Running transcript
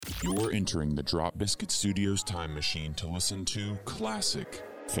You're entering the Drop Biscuit Studios time machine to listen to classic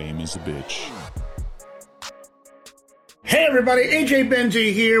Fame is a Bitch. Hey everybody, AJ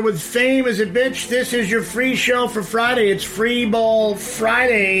Benji here with Fame is a Bitch. This is your free show for Friday. It's Free Ball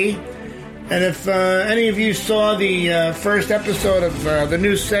Friday. And if any of you saw the first episode of the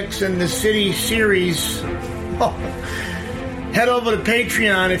new Sex and the City series, head over to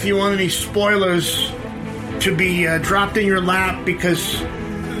Patreon if you want any spoilers to be dropped in your lap, because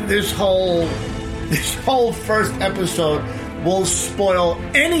this whole first episode will spoil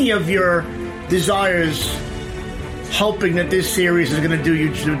any of your desires, hoping that this series is going to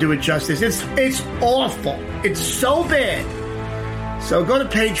do it justice. It's awful. It's so bad. So go to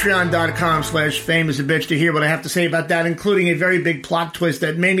patreon.com/fameisabitch to hear what I have to say about that, including a very big plot twist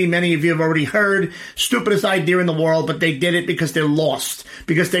that maybe many of you have already heard. Stupidest idea in the world, but they did it because they're lost.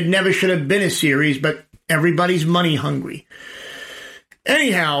 Because they never should have been a series, but everybody's money hungry.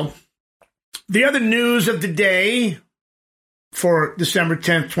 Anyhow, the other news of the day for December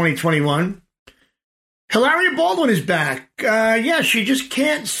 10th, 2021, Hilaria Baldwin is back. She just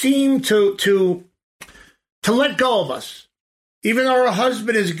can't seem to let go of us. Even though her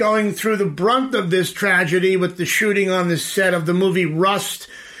husband is going through the brunt of this tragedy with the shooting on the set of the movie Rust.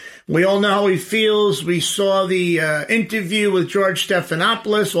 We all know how he feels. We saw the interview with George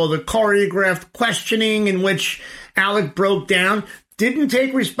Stephanopoulos, or the choreographed questioning in which Alec broke down. Didn't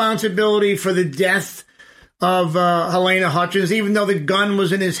take responsibility for the death of Helena Hutchins, even though the gun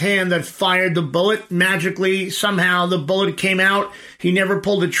was in his hand that fired the bullet. Magically, somehow, the bullet came out. He never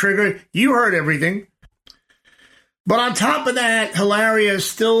pulled the trigger. You heard everything. But on top of that, Hilaria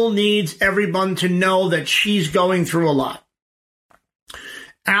still needs everyone to know that she's going through a lot.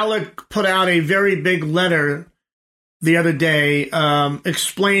 Alec put out a very big letter the other day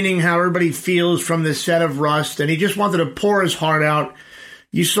explaining how everybody feels from the set of Rust, and he just wanted to pour his heart out.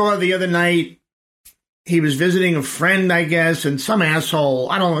 You saw the other night, he was visiting a friend, I guess, and some asshole,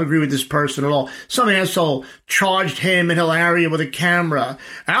 I don't agree with this person at all, some asshole charged him and Hilaria with a camera.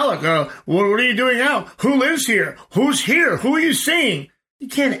 Alec, what are you doing now? Who lives here? Who's here? Who are you seeing? You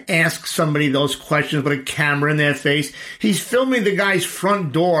can't ask somebody those questions with a camera in their face. He's filming the guy's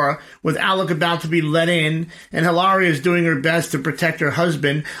front door with Alec about to be let in, and Hilaria is doing her best to protect her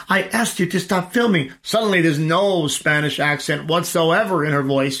husband. I asked you to stop filming. Suddenly there's no Spanish accent whatsoever in her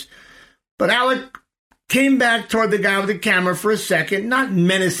voice. But Alec came back toward the guy with the camera for a second, not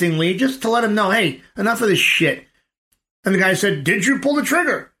menacingly, just to let him know, hey, enough of this shit. And the guy said, did you pull the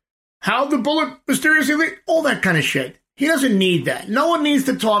trigger? How'd the bullet mysteriously leak? All that kind of shit. He doesn't need that. No one needs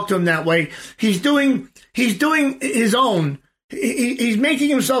to talk to him that way. He's doing his own. He's making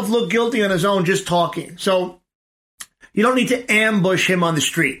himself look guilty on his own just talking. So you don't need to ambush him on the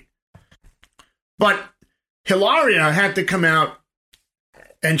street. But Hilaria had to come out,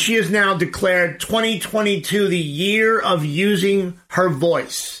 and she has now declared 2022 the year of using her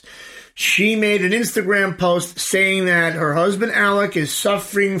voice. She made an Instagram post saying that her husband Alec is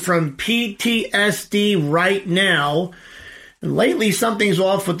suffering from PTSD right now. And lately, something's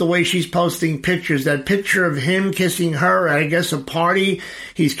off with the way she's posting pictures. That picture of him kissing her at, I guess, a party.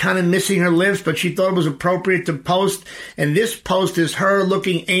 He's kind of missing her lips, but she thought it was appropriate to post. And this post is her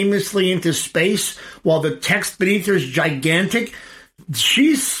looking aimlessly into space while the text beneath her is gigantic.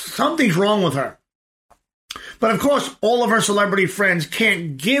 Something's wrong with her. But of course, all of her celebrity friends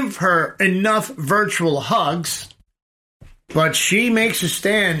can't give her enough virtual hugs. But she makes a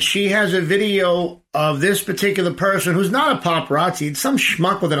stand. She has a video of this particular person who's not a paparazzi. It's some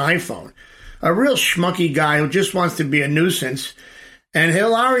schmuck with an iPhone. A real schmucky guy who just wants to be a nuisance. And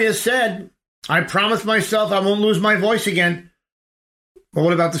Hilaria said, I promised myself I won't lose my voice again. But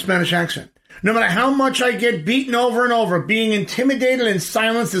what about the Spanish accent? No matter how much I get beaten over and over, being intimidated and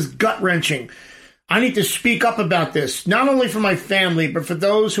silenced is gut-wrenching. I need to speak up about this, not only for my family, but for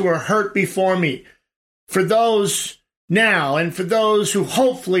those who were hurt before me, for those now, and for those who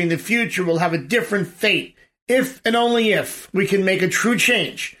hopefully in the future will have a different fate, if and only if we can make a true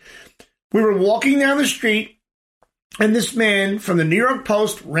change. We were walking down the street, and this man from the New York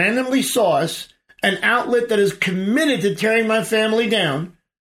Post randomly saw us, an outlet that is committed to tearing my family down.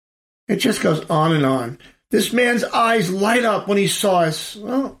 It just goes on and on. This man's eyes light up when he saw us.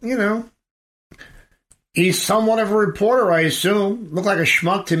 Well, you know, he's somewhat of a reporter, I assume. Looked like a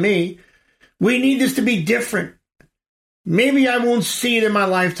schmuck to me. We need this to be different. Maybe I won't see it in my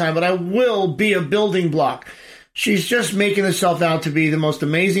lifetime, but I will be a building block. She's just making herself out to be the most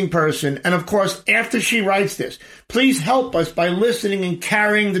amazing person. And of course, after she writes this, please help us by listening and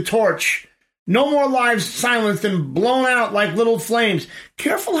carrying the torch. No more lives silenced and blown out like little flames.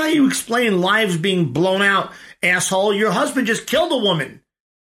 Careful how you explain lives being blown out, asshole. Your husband just killed a woman.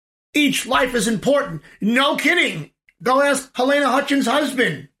 Each life is important. No kidding. Go ask Helena Hutchins'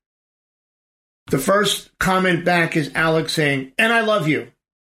 husband. The first comment back is Alex saying, and I love you.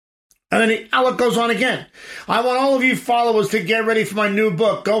 And then Alec goes on again. I want all of you followers to get ready for my new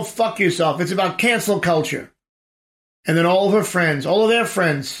book. Go fuck yourself. It's about cancel culture. And then all of her friends, all of their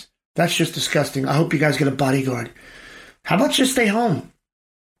friends. That's just disgusting. I hope you guys get a bodyguard. How about just stay home?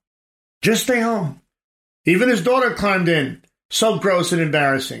 Just stay home. Even his daughter climbed in. So gross and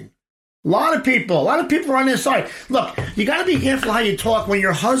embarrassing. A lot of people are on their side. Look, you got to be careful how you talk when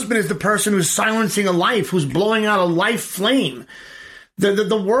your husband is the person who's silencing a life, who's blowing out a life flame.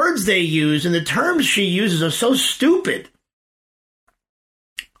 The words they use and the terms she uses are so stupid.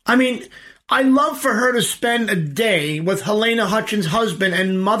 I mean, I'd love for her to spend a day with Helena Hutchins' husband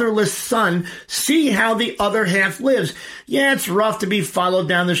and motherless son, see how the other half lives. Yeah, it's rough to be followed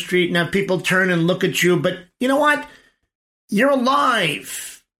down the street and have people turn and look at you, but you know what? You're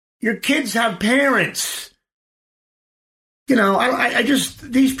alive. Your kids have parents. You know, I just,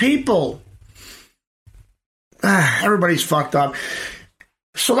 these people, everybody's fucked up.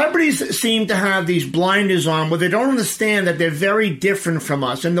 Celebrities seem to have these blinders on where they don't understand that they're very different from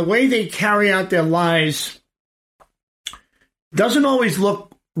us. And the way they carry out their lives doesn't always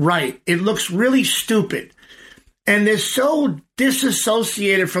look right. It looks really stupid. And they're so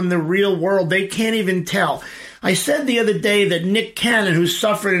disassociated from the real world, they can't even tell. I said the other day that Nick Cannon, who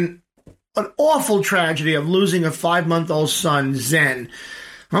suffered an awful tragedy of losing a 5-month-old son, Zen,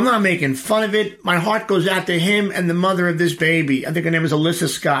 I'm not making fun of it. My heart goes out to him and the mother of this baby. I think her name is Alyssa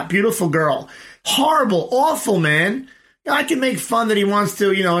Scott. Beautiful girl. Horrible, awful, man. I can make fun that he wants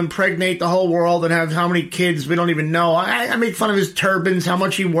to, impregnate the whole world and have how many kids we don't even know. I make fun of his turbans, how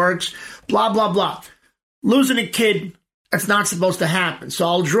much he works, blah, blah, blah. Losing a kid, that's not supposed to happen. So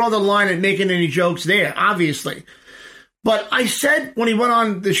I'll draw the line at making any jokes there, obviously. But I said when he went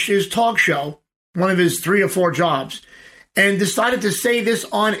on his talk show, one of his 3 or 4 jobs, and decided to say this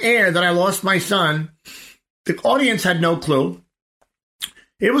on air that I lost my son, the audience had no clue.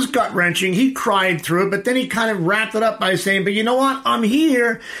 It was gut-wrenching. He cried through it, but then he kind of wrapped it up by saying, but you know what? I'm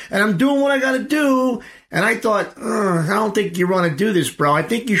here, and I'm doing what I got to do. And I thought, I don't think you want to do this, bro. I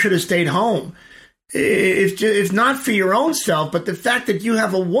think you should have stayed home. If not for your own self, but the fact that you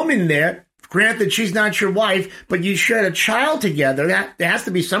have a woman there, granted she's not your wife, but you shared a child together, there has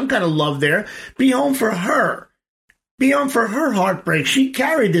to be some kind of love there. Be home for her. Be home for her heartbreak. She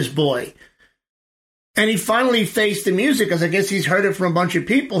carried this boy. And he finally faced the music, because I guess he's heard it from a bunch of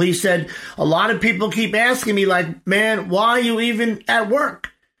people. He said, a lot of people keep asking me, like, man, why are you even at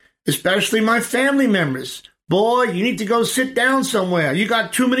work? Especially my family members. Boy, you need to go sit down somewhere. You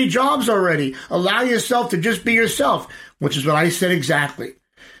got too many jobs already. Allow yourself to just be yourself, which is what I said exactly.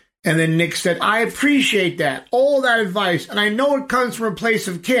 And then Nick said, I appreciate that, all that advice, and I know it comes from a place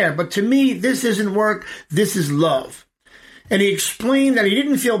of care, but to me, this isn't work, this is love. And he explained that he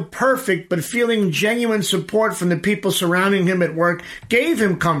didn't feel perfect, but feeling genuine support from the people surrounding him at work gave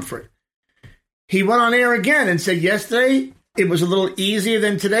him comfort. He went on air again and said, yesterday, it was a little easier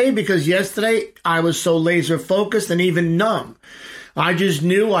than today because yesterday I was so laser focused and even numb. I just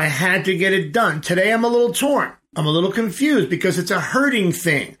knew I had to get it done. Today I'm a little torn. I'm a little confused because it's a hurting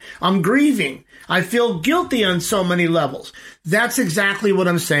thing. I'm grieving. I feel guilty on so many levels. That's exactly what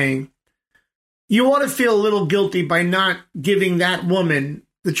I'm saying. You ought to feel a little guilty by not giving that woman,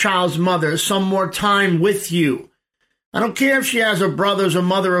 the child's mother, some more time with you. I don't care if she has her brothers or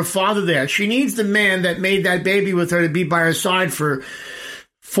mother or father there. She needs the man that made that baby with her to be by her side for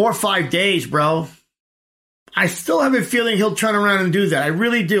 4 or 5 days, bro. I still have a feeling he'll turn around and do that. I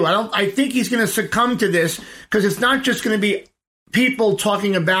really do. I think he's going to succumb to this because it's not just going to be people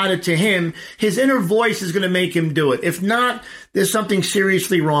talking about it to him. His inner voice is going to make him do it. If not, there's something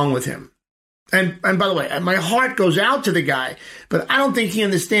seriously wrong with him. And by the way, my heart goes out to the guy, but I don't think he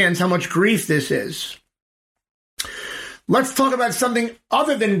understands how much grief this is. Let's talk about something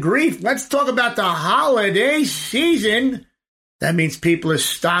other than grief. Let's talk about the holiday season. That means people's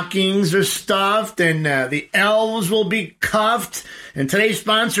stockings are stuffed and the elves will be cuffed. And today's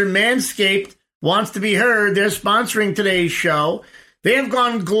sponsor, Manscaped, wants to be heard. They're sponsoring today's show. They have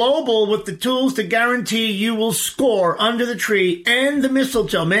gone global with the tools to guarantee you will score under the tree and the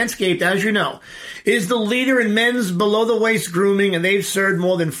mistletoe. Manscaped, as you know, is the leader in men's below-the-waist grooming, and they've served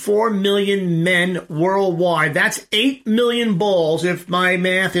more than 4 million men worldwide. That's 8 million balls, if my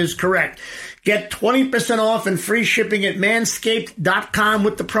math is correct. Get 20% off and free shipping at manscaped.com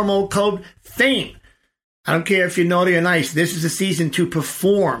with the promo code FAME. I don't care if you're naughty or nice. This is the season to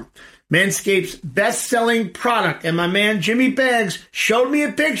perform. Manscaped's best-selling product, and my man Jimmy Baggs showed me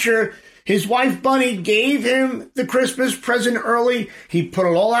a picture. His wife, Bunny, gave him the Christmas present early. He put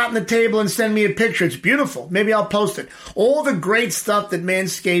it all out on the table and sent me a picture. It's beautiful. Maybe I'll post it. All the great stuff that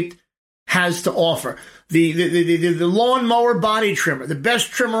Manscaped has to offer. The lawnmower body trimmer, the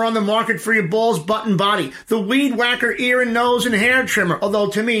best trimmer on the market for your balls, butt, and body. The Weed Whacker ear and nose and hair trimmer.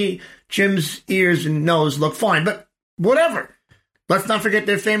 Although to me, Jim's ears and nose look fine, but whatever. Let's not forget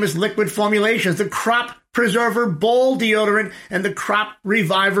their famous liquid formulations, the Crop Preserver Ball Deodorant and the Crop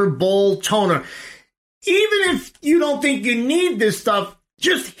Reviver Ball Toner. Even if you don't think you need this stuff,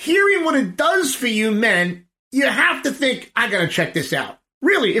 just hearing what it does for you men, you have to think, I gotta check this out.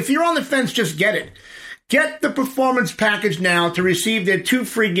 Really, if you're on the fence, just get it. Get the Performance Package now to receive their 2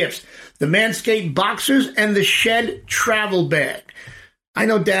 free gifts, the Manscaped Boxers and the Shed Travel Bag. I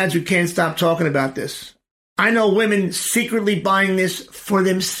know dads who can't stop talking about this. I know women secretly buying this for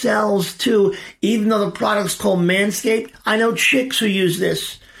themselves, too. Even though the product's called Manscaped, I know chicks who use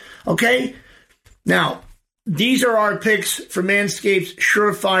this. Okay? Now, these are our picks for Manscaped's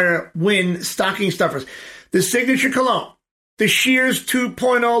Surefire Win stocking stuffers. The Signature Cologne, the Shears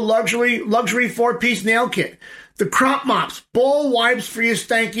 2.0 luxury 4-piece nail kit, the Crop Mops, ball wipes for your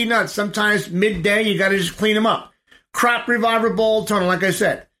stanky nuts. Sometimes midday, you got to just clean them up. Crop Reviver Ball Toner, like I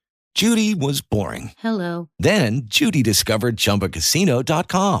said. Judy was boring. Hello. Then Judy discovered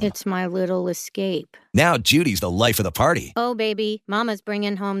ChumbaCasino.com. It's my little escape. Now Judy's the life of the party. Oh, baby, mama's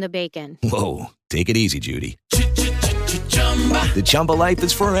bringing home the bacon. Whoa, take it easy, Judy. The Chumba life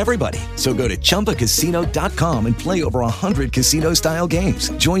is for everybody. So go to ChumbaCasino.com and play over 100 casino-style games.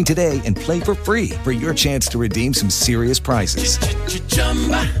 Join today and play for free for your chance to redeem some serious prizes.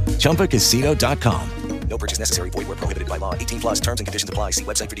 ChumbaCasino.com. No purchase necessary. Void where prohibited by law. 18 plus terms and conditions apply. See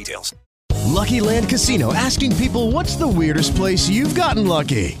website for details. Lucky Land Casino, asking people, what's the weirdest place you've gotten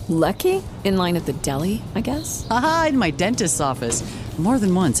lucky? Lucky? In line at the deli, I guess? Aha, in my dentist's office. More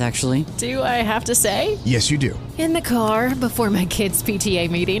than once, actually. Do I have to say? Yes, you do. In the car before my kids' PTA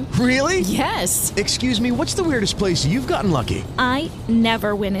meeting. Really? Yes. Excuse me, what's the weirdest place you've gotten lucky? I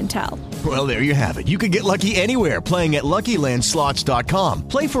never win and tell. Well, there you have it. You can get lucky anywhere, playing at LuckyLandSlots.com.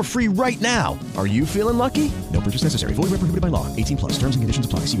 Play for free right now. Are you feeling lucky? No purchase necessary. Void where prohibited by law. 18 plus. Terms and conditions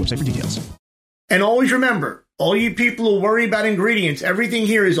apply. See website for details. And always remember, all you people who worry about ingredients, everything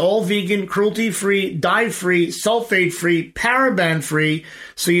here is all vegan, cruelty-free, dye-free, sulfate-free, paraben-free,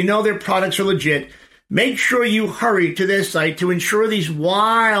 so you know their products are legit. Make sure you hurry to their site to ensure these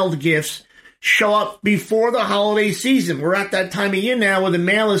wild gifts show up before the holiday season. We're at that time of year now where the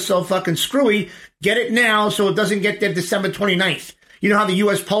mail is so fucking screwy. Get it now so it doesn't get there December 29th. You know how the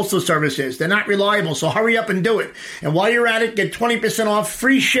U.S. Postal Service is. They're not reliable, so hurry up and do it. And while you're at it, get 20% off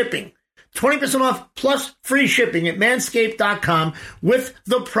free shipping. 20% off plus free shipping at manscaped.com with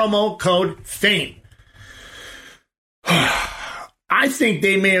the promo code FAME. I think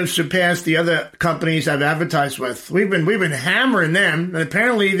they may have surpassed the other companies I've advertised with. We've been hammering them, and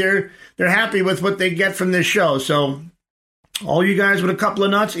apparently they're happy with what they get from this show. So all you guys with a couple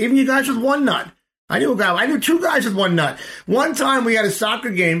of nuts, even you guys with one nut. I knew two guys with one nut. One time we had a soccer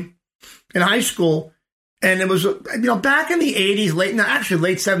game in high school, and it was back in the 80s, late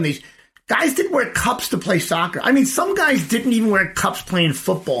 70s. Guys didn't wear cups to play soccer. I mean, some guys didn't even wear cups playing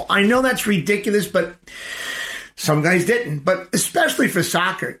football. I know that's ridiculous, but some guys didn't. But especially for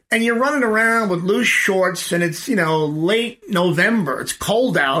soccer. And you're running around with loose shorts, and it's, late November. It's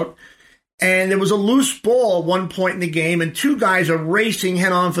cold out. And there was a loose ball at one point in the game, and 2 guys are racing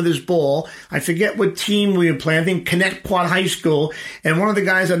head-on for this ball. I forget what team we were playing. I think Connecticut High School. And one of the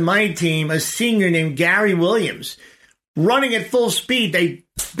guys on my team, a senior named Gary Williams, running at full speed, they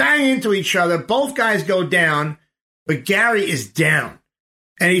bang into each other. Both guys go down, but Gary is down,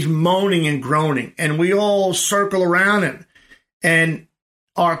 and he's moaning and groaning, and we all circle around him. And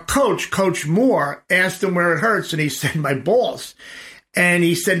our coach, Coach Moore, asked him where it hurts, and he said, my balls. And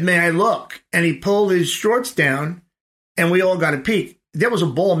he said, may I look? And he pulled his shorts down, and we all got a peek. There was a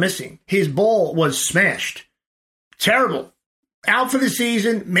ball missing. His ball was smashed. Terrible. Out for the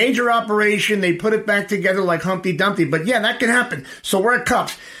season, major operation. They put it back together like Humpty Dumpty. But yeah, that can happen. So wear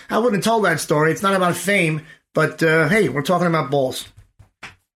cups. I wouldn't have told that story. It's not about fame. But hey, we're talking about balls.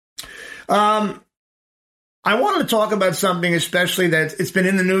 I wanted to talk about something, especially that it's been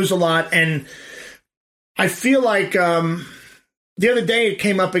in the news a lot. And I feel like the other day it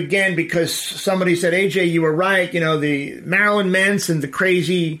came up again because somebody said, AJ, you were right. The Marilyn Manson, the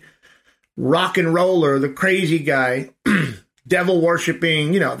crazy rock and roller, the crazy guy, devil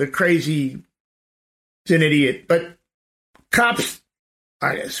worshiping, the crazy, he's an idiot. But cops,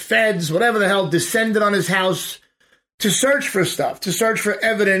 I guess, feds, whatever the hell, descended on his house to search for stuff, to search for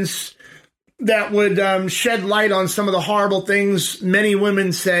evidence that would shed light on some of the horrible things many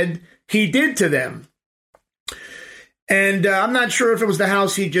women said he did to them. And I'm not sure if it was the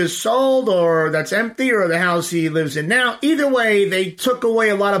house he just sold or that's empty or the house he lives in now. Either way, they took away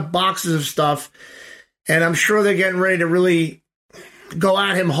a lot of boxes of stuff, and I'm sure they're getting ready to really go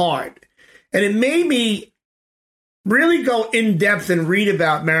at him hard. And it made me really go in depth and read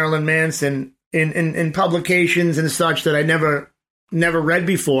about Marilyn Manson in publications and such that I never read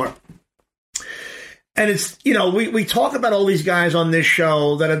before. And it's, you know, we talk about all these guys on this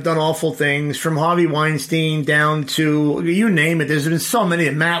show that have done awful things, from Harvey Weinstein down to, you name it. There's been so many,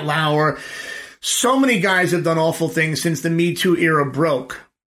 Matt Lauer. So many guys have done awful things since the Me Too era broke.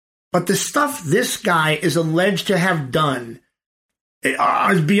 But the stuff this guy is alleged to have done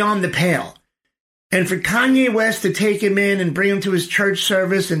is beyond the pale. And for Kanye West to take him in and bring him to his church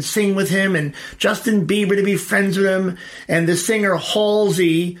service and sing with him, and Justin Bieber to be friends with him, and the singer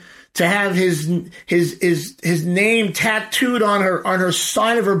Halsey to have his name tattooed on her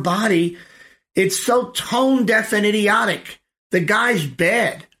side of her body, it's so tone deaf and idiotic. The guy's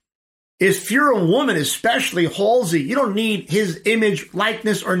bad. If you're a woman, especially Halsey, you don't need his image,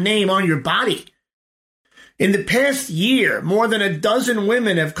 likeness, or name on your body. In the past year, more than a dozen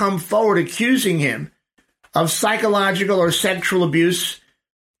women have come forward accusing him of psychological or sexual abuse.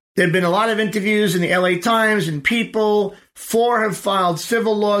 There have been a lot of interviews in the LA Times and People. 4 have filed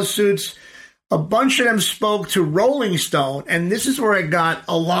civil lawsuits. A bunch of them spoke to Rolling Stone, and this is where I got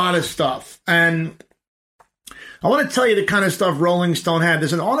a lot of stuff. And I want to tell you the kind of stuff Rolling Stone had.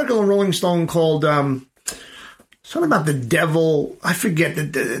 There's an article in Rolling Stone called something about the devil. I forget.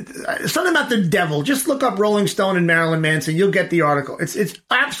 Something about the devil. Just look up Rolling Stone and Marilyn Manson. You'll get the article. It's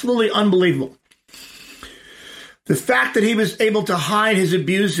absolutely unbelievable. The fact that he was able to hide his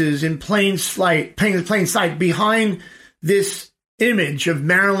abuses in plain sight behind this image of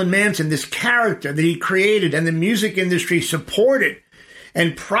Marilyn Manson, this character that he created and the music industry supported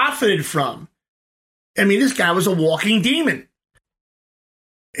and profited from. I mean, this guy was a walking demon.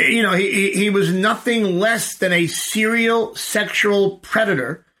 You know, he was nothing less than a serial sexual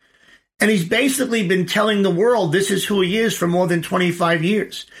predator. And he's basically been telling the world this is who he is for more than 25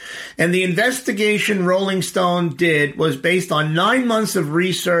 years. And the investigation Rolling Stone did was based on 9 months of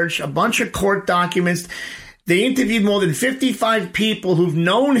research, a bunch of court documents. They interviewed more than 55 people who've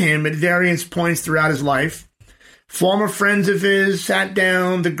known him at various points throughout his life. Former friends of his sat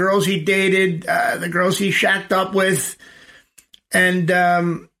down, the girls he dated, the girls he shacked up with. And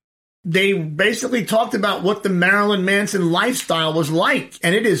they basically talked about what the Marilyn Manson lifestyle was like,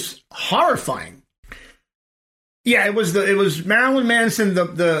 and it is horrifying. Yeah, it was Marilyn Manson,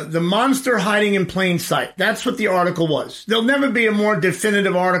 the monster hiding in plain sight. That's what the article was. There'll never be a more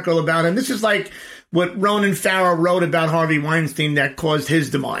definitive article about him. This is like what Ronan Farrow wrote about Harvey Weinstein that caused his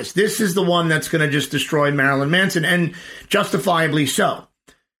demise. This is the one that's going to just destroy Marilyn Manson, and justifiably so.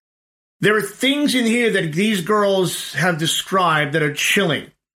 There are things in here that these girls have described that are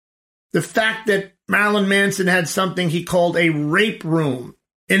chilling. The fact that Marilyn Manson had something he called a rape room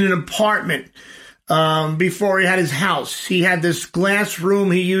in an apartment before he had his house. He had this glass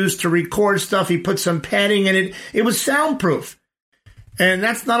room he used to record stuff. He put some padding in it. It was soundproof. And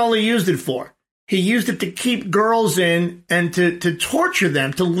that's not all he used it for. He used it to keep girls in and to torture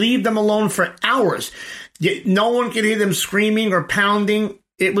them, to leave them alone for hours. Yet no one could hear them screaming or pounding.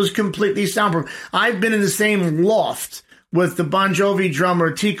 It was completely soundproof. I've been in the same loft with the Bon Jovi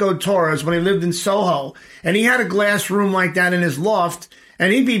drummer Tico Torres when he lived in Soho. And he had a glass room like that in his loft,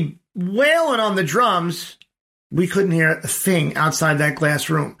 and he'd be wailing on the drums. We couldn't hear a thing outside that glass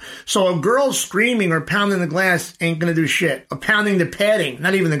room. So a girl screaming or pounding the glass ain't going to do shit. Or pounding the padding,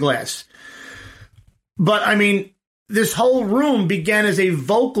 not even the glass. But, I mean, this whole room began as a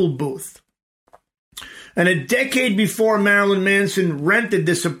vocal booth. And a decade before Marilyn Manson rented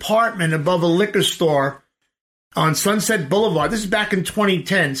this apartment above a liquor store on Sunset Boulevard, this is back in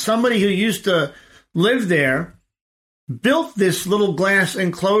 2010, somebody who used to live there built this little glass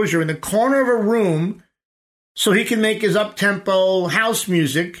enclosure in the corner of a room so he can make his up-tempo house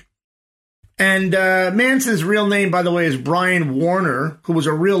music. And Manson's real name, by the way, is Brian Warner, who was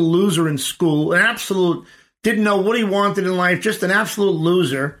a real loser in school, an absolute, didn't know what he wanted in life, just an absolute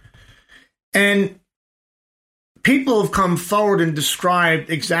loser. And people have come forward and described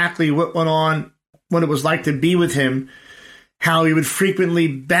exactly what went on, what it was like to be with him, how he would frequently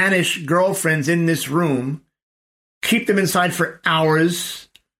banish girlfriends in this room, keep them inside for hours,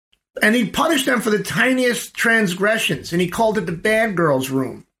 and he'd punish them for the tiniest transgressions, and he called it the bad girls'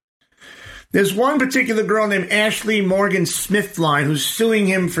 room. There's one particular girl named Ashley Morgan Smithline who's suing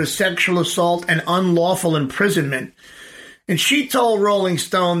him for sexual assault and unlawful imprisonment, and she told Rolling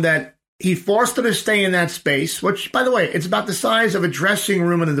Stone that he forced her to stay in that space, which, by the way, it's about the size of a dressing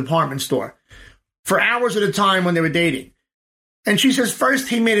room in a department store, for hours at a time when they were dating. And she says first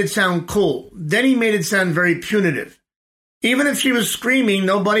he made it sound cool. Then he made it sound very punitive. Even if she was screaming,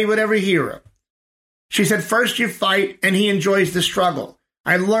 nobody would ever hear her. She said first you fight and he enjoys the struggle.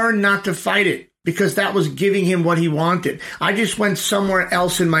 I learned not to fight it because that was giving him what he wanted. I just went somewhere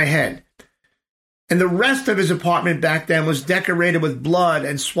else in my head. And the rest of his apartment back then was decorated with blood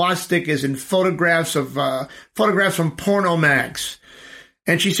and swastikas and photographs from porno mags.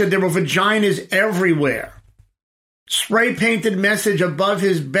 And she said there were vaginas everywhere. Spray-painted message above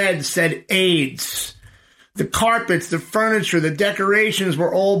his bed said AIDS. The carpets, the furniture, the decorations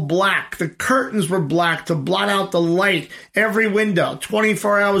were all black. The curtains were black to blot out the light. Every window,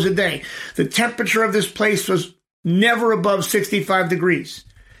 24 hours a day. The temperature of this place was never above 65 degrees.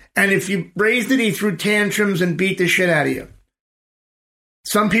 And if you raised it, he threw tantrums and beat the shit out of you.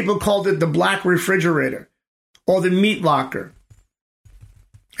 Some people called it the black refrigerator or the meat locker.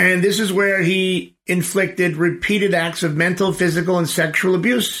 And this is where he inflicted repeated acts of mental, physical, and sexual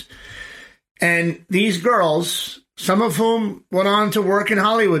abuse. And these girls, some of whom went on to work in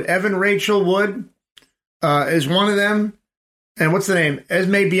Hollywood, Evan Rachel Wood is one of them. And what's the name?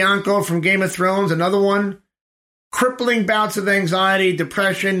 Esme Bianco from Game of Thrones, another one. Crippling bouts of anxiety,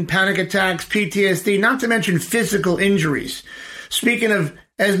 depression, panic attacks, PTSD, not to mention physical injuries. Speaking of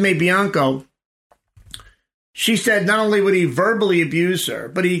Esme Bianco, she said not only would he verbally abuse her,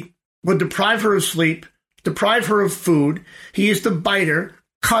 but he would deprive her of sleep, deprive her of food. He used to bite her,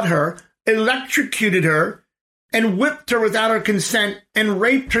 cut her, electrocuted her, and whipped her without her consent and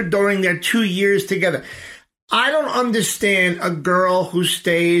raped her during their 2 years together. I don't understand a girl who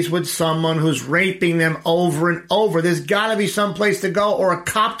stays with someone who's raping them over and over. There's got to be some place to go or a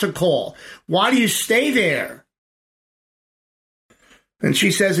cop to call. Why do you stay there? And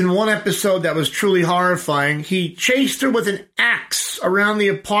she says in one episode that was truly horrifying, he chased her with an axe around the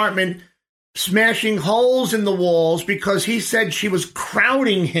apartment, smashing holes in the walls because he said she was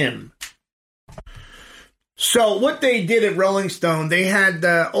crowding him. So what they did at Rolling Stone, they had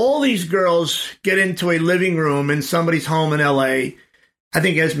all these girls get into a living room in somebody's home in L.A., I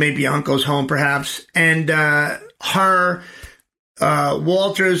think Esme Bianco's home perhaps, and her,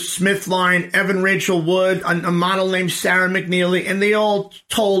 Walters, Smithline, Evan Rachel Wood, a model named Sarah McNeely, and they all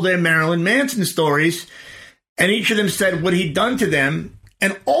told their Marilyn Manson stories, and each of them said what he'd done to them,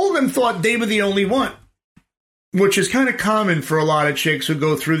 and all of them thought they were the only one, which is kind of common for a lot of chicks who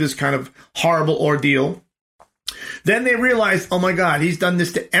go through this kind of horrible ordeal. Then they realized, oh my God, he's done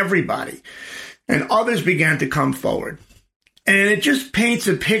this to everybody. And others began to come forward. And it just paints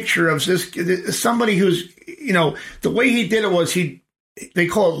a picture of somebody who's, you know, the way he did it was they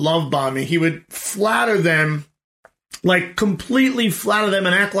call it love bombing. He would flatter them, like completely flatter them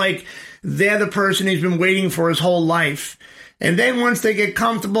and act like they're the person he's been waiting for his whole life. And then once they get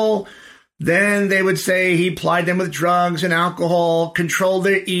comfortable, then they would say he plied them with drugs and alcohol, controlled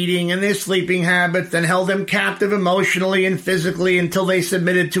their eating and their sleeping habits, then held them captive emotionally and physically until they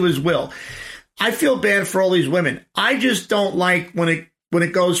submitted to his will. I feel bad for all these women. I just don't like when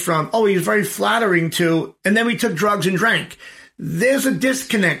it goes from, oh, he's very flattering to, and then we took drugs and drank. There's a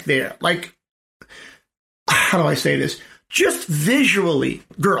disconnect there. Like, how do I say this? Just visually,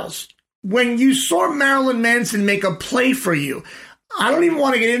 girls, when you saw Marilyn Manson make a play for you, I don't even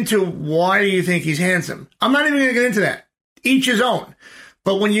want to get into why do you think he's handsome. I'm not even going to get into that. Each his own.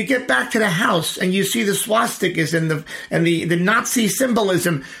 But when you get back to the house and you see the swastikas and the Nazi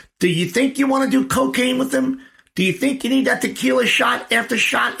symbolism, do you think you want to do cocaine with them? Do you think you need that tequila shot after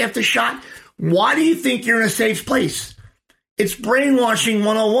shot after shot? Why do you think you're in a safe place? It's brainwashing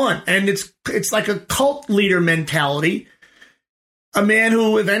 101. And it's like a cult leader mentality. A man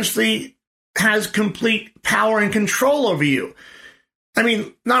who eventually has complete power and control over you. I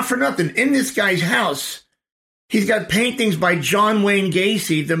mean, not for nothing. In this guy's house, he's got paintings by John Wayne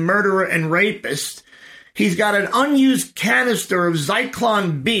Gacy, the murderer and rapist. He's got an unused canister of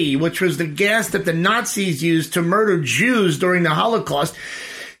Zyklon B, which was the gas that the Nazis used to murder Jews during the Holocaust.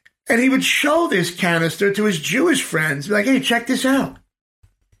 And he would show this canister to his Jewish friends. Be like, hey, check this out.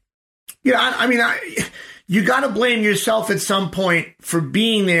 You know, you got to blame yourself at some point for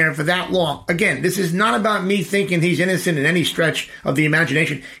being there for that long. Again, this is not about me thinking he's innocent in any stretch of the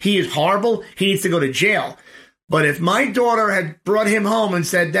imagination. He is horrible. He needs to go to jail. But if my daughter had brought him home and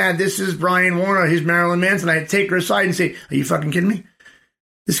said, Dad, this is Brian Warner, he's Marilyn Manson, I'd take her aside and say, are you fucking kidding me?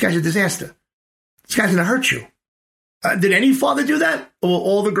 This guy's a disaster. This guy's going to hurt you. Did any father do that? Or were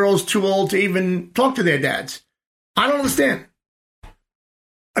all the girls too old to even talk to their dads? I don't understand.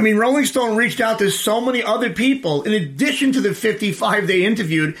 I mean, Rolling Stone reached out to so many other people in addition to the 55 they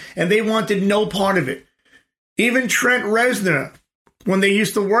interviewed, and they wanted no part of it. Even Trent Reznor, when they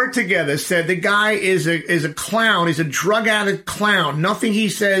used to work together, said the guy is a clown. He's a drug addict clown. Nothing he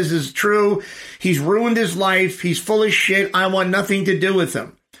says is true. He's ruined his life. He's full of shit. I want nothing to do with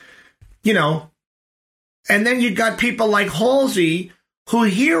him. You know, and then you got people like Halsey who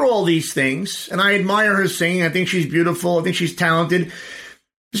hear all these things, and I admire her singing. I think she's beautiful. I think she's talented.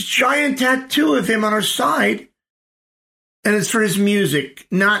 This giant tattoo of him on her side, and it's for his music,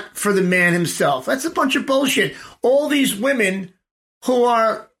 not for the man himself. That's a bunch of bullshit. All these women who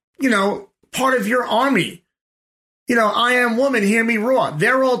are, you know, part of your army, you know, I Am Woman, Hear Me Roar.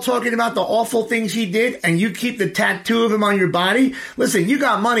 They're all talking about the awful things he did, and you keep the tattoo of him on your body. Listen, you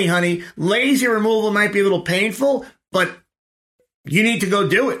got money, honey. Lazy removal might be a little painful, but you need to go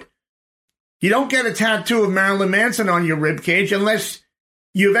do it. You don't get a tattoo of Marilyn Manson on your ribcage unless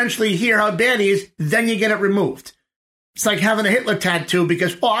you eventually hear how bad he is, then you get it removed. It's like having a Hitler tattoo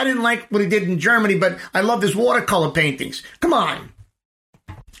because, oh, I didn't like what he did in Germany, but I love his watercolor paintings. Come on.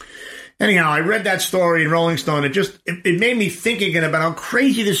 Anyhow, I read that story in Rolling Stone. It made me think again about how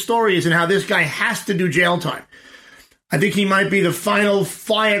crazy this story is and how this guy has to do jail time. I think he might be the final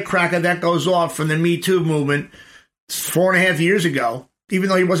firecracker that goes off from the Me Too movement 4.5 years ago, even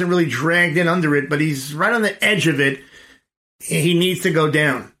though he wasn't really dragged in under it, but he's right on the edge of it. He needs to go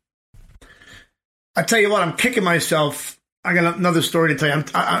down. I tell you what, I'm kicking myself. I got another story to tell you.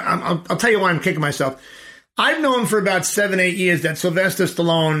 I'll tell you why I'm kicking myself. I've known for about 7-8 years that Sylvester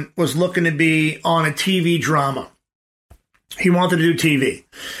Stallone was looking to be on a TV drama. He wanted to do TV.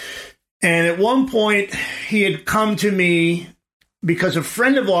 And at one point, he had come to me because a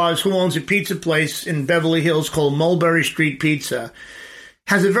friend of ours who owns a pizza place in Beverly Hills called Mulberry Street Pizza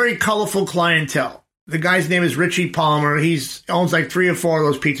has a very colorful clientele. The guy's name is Richie Palmer. He owns like 3 or 4 of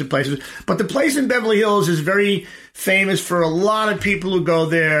those pizza places. But the place in Beverly Hills is very famous for a lot of people who go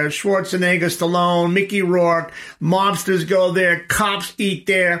there. Schwarzenegger, Stallone, Mickey Rourke, mobsters go there, cops eat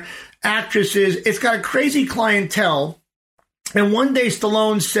there, actresses. It's got a crazy clientele. And one day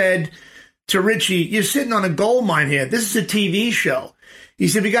Stallone said to Richie, "You're sitting on a gold mine here. This is a TV show." He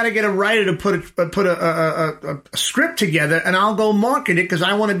said, "We got to get a writer to put a script together, and I'll go market it because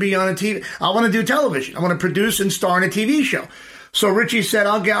I want to be on a TV. I want to do television. I want to produce and star in a TV show." So Richie said,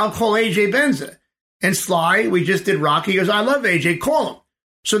 "I'll call AJ Benza." And Sly, we just did Rocky. He goes, "I love AJ. Call him."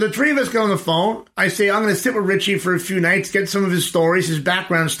 So the 3 of us get on the phone. I say, "I'm going to sit with Richie for a few nights, get some of his stories, his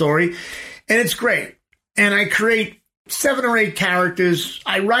background story," and it's great. And I create 7 or 8 characters.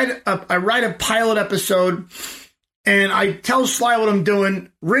 I write a pilot episode. And I tell Sly what I'm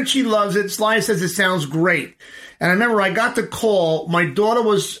doing. Richie loves it. Sly says it sounds great. And I remember I got the call. My daughter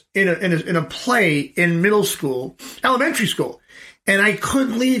was in a play in elementary school. And I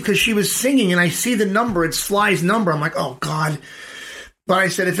couldn't leave because she was singing. And I see the number. It's Sly's number. I'm like, oh, God. But I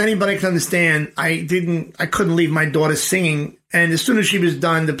said, if anybody can understand, I couldn't leave my daughter singing. And as soon as she was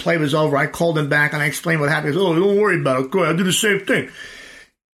done, the play was over. I called him back and I explained what happened. He goes, "Oh, don't worry about it. Go ahead. I'll do the same thing."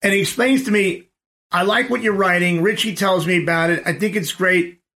 And he explains to me, "I like what you're writing." Richie tells me about it. I think it's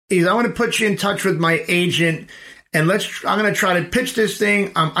great. I want to put you in touch with my agent, and I'm going to try to pitch this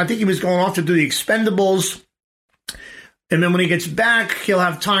thing. I think he was going off to do the Expendables. And then when he gets back, he'll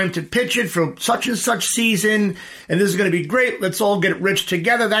have time to pitch it for such and such season. And this is going to be great. Let's all get rich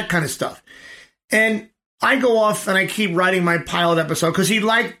together, that kind of stuff. And I go off and I keep writing my pilot episode because he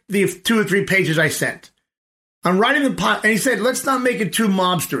liked the 2 or 3 pages I sent. I'm writing the pilot, and he said, "Let's not make it too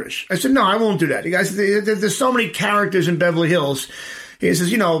mobsterish." I said, "No, I won't do that." He goes, "There's so many characters in Beverly Hills." He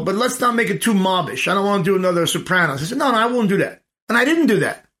says, "But let's not make it too mobbish. I don't want to do another Sopranos." I said, no, I won't do that. And I didn't do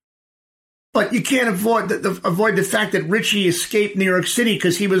that. But you can't avoid the fact that Richie escaped New York City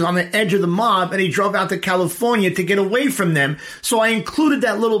because he was on the edge of the mob, and he drove out to California to get away from them. So I included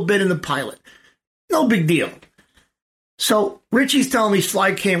that little bit in the pilot. No big deal. So Richie's telling me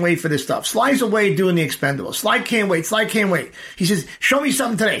Sly can't wait for this stuff. Sly's away doing the Expendables. Sly can't wait. Sly can't wait. He says, "Show me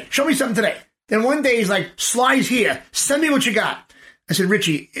something today. Show me something today." Then one day he's like, "Sly's here. Send me what you got." I said,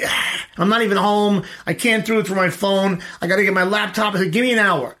 "Richie, I'm not even home. I can't do it through my phone. I got to get my laptop." I said, "Give me an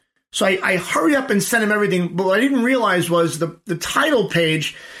hour." So I hurried up and sent him everything. But what I didn't realize was the title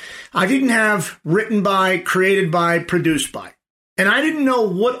page, I didn't have written by, created by, produced by. And I didn't know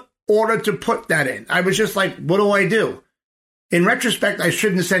what order to put that in. I was just like, what do I do? In retrospect, I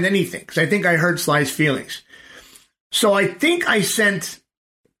shouldn't have sent anything because I think I hurt Sly's feelings. So I think I sent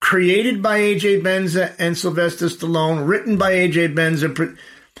created by AJ Benza and Sylvester Stallone, written by AJ Benza,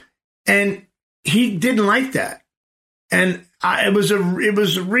 and he didn't like that. And it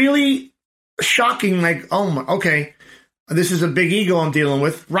was really shocking. Like, oh my, okay. This is a big ego I'm dealing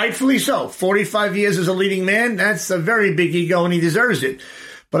with. Rightfully so. 45 years as a leading man, that's a very big ego, and he deserves it.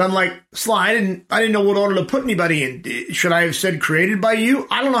 But I'm like, Sly, I didn't know what order to put anybody in. Should I have said created by you?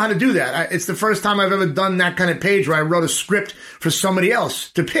 I don't know how to do that. It's the first time I've ever done that kind of page where I wrote a script for somebody else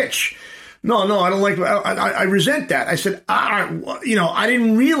to pitch. No, I don't like, I resent that. I said, I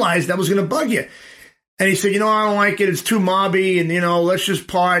didn't realize that was going to bug you. And he said, I don't like it. It's too mobby, and, let's just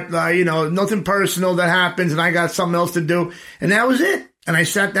part, nothing personal that happens, and I got something else to do. And that was it. And I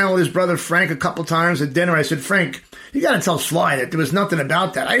sat down with his brother Frank a couple times at dinner. I said, Frank, you got to tell Sly that there was nothing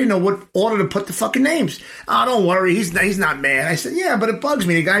about that. I didn't know what order to put the fucking names. Oh, don't worry. He's not mad. I said, yeah, but it bugs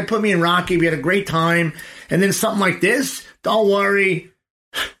me. The guy put me in Rocky. We had a great time. And then something like this, don't worry.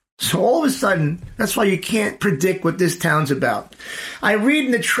 So all of a sudden, that's why you can't predict what this town's about. I read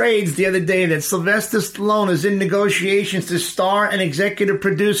in the trades the other day that Sylvester Stallone is in negotiations to star and executive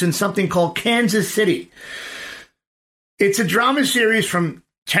produce in something called Kansas City. It's a drama series from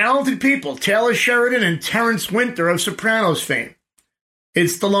talented people, Taylor Sheridan and Terrence Winter of Sopranos fame.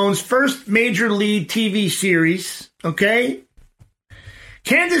 It's Stallone's first major lead TV series, okay?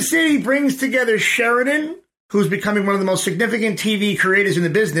 Kansas City brings together Sheridan, who's becoming one of the most significant TV creators in the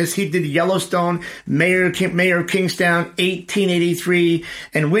business. He did Yellowstone, Mayor of Kingstown, 1883,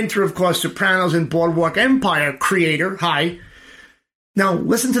 and Winter, of course, Sopranos and Boardwalk Empire creator. Hi. Now,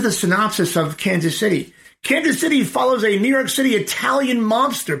 listen to the synopsis of Kansas City. Kansas City follows a New York City Italian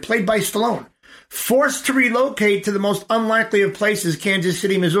mobster played by Stallone, forced to relocate to the most unlikely of places, Kansas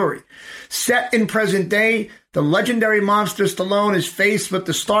City, Missouri. Set in present day, the legendary mobster Stallone is faced with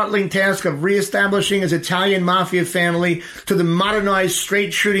the startling task of reestablishing his Italian mafia family to the modernized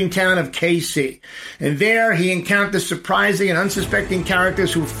straight-shooting town of KC. And there, he encounters surprising and unsuspecting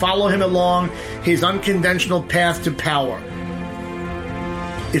characters who follow him along his unconventional path to power.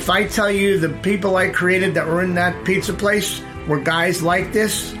 If I tell you the people I created that were in that pizza place were guys like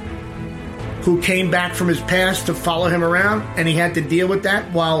this, who came back from his past to follow him around, and he had to deal with that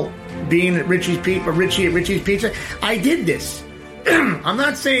while being at Richie at Richie's Pizza. I did this. I'm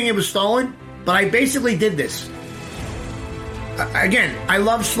not saying it was stolen, but I basically did this. Again, I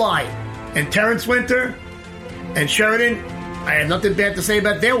love Sly and Terrence Winter and Sheridan. I have nothing bad to say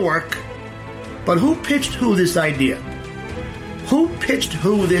about their work. But who pitched who this idea? Who pitched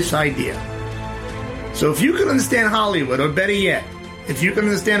who this idea? So if you can understand Hollywood, or better yet, if you can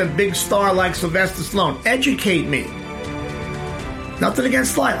understand a big star like Sylvester Stallone, educate me. Nothing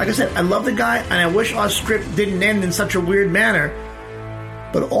against Sly. Like I said, I love the guy, and I wish our script didn't end in such a weird manner.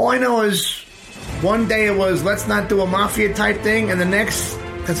 But all I know is one day it was, let's not do a mafia type thing, and the next,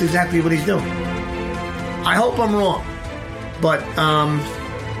 that's exactly what he's doing. I hope I'm wrong. But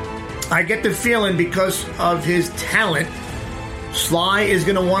I get the feeling because of his talent, Sly is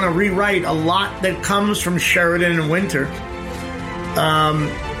going to want to rewrite a lot that comes from Sheridan and Winter.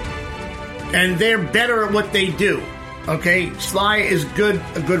 And they're better at what they do. Okay, Sly is a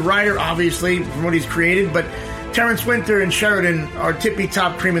good writer, obviously, from what he's created, but Terrence Winter and Sheridan are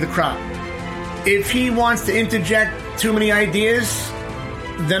tippy-top cream of the crop. If he wants to interject too many ideas,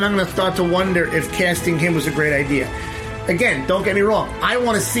 then I'm going to start to wonder if casting him was a great idea. Again, don't get me wrong, I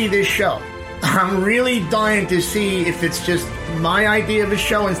want to see this show. I'm really dying to see if it's just my idea of a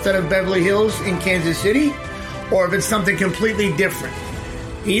show instead of Beverly Hills in Kansas City, or if it's something completely different.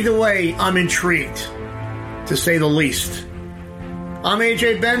 Either way, I'm intrigued, to say the least. I'm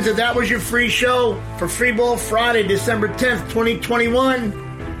AJ Benza. That was your free show for Free Ball Friday, December 10th,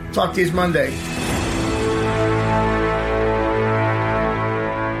 2021. Talk to you Monday.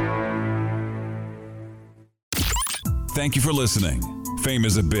 Thank you for listening. Fame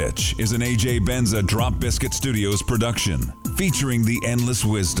is a Bitch is an AJ Benza Drop Biscuit Studios production, featuring the endless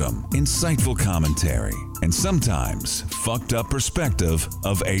wisdom, insightful commentary, and sometimes fucked up perspective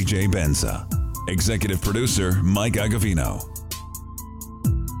of AJ Benza. Executive producer Mike Agavino.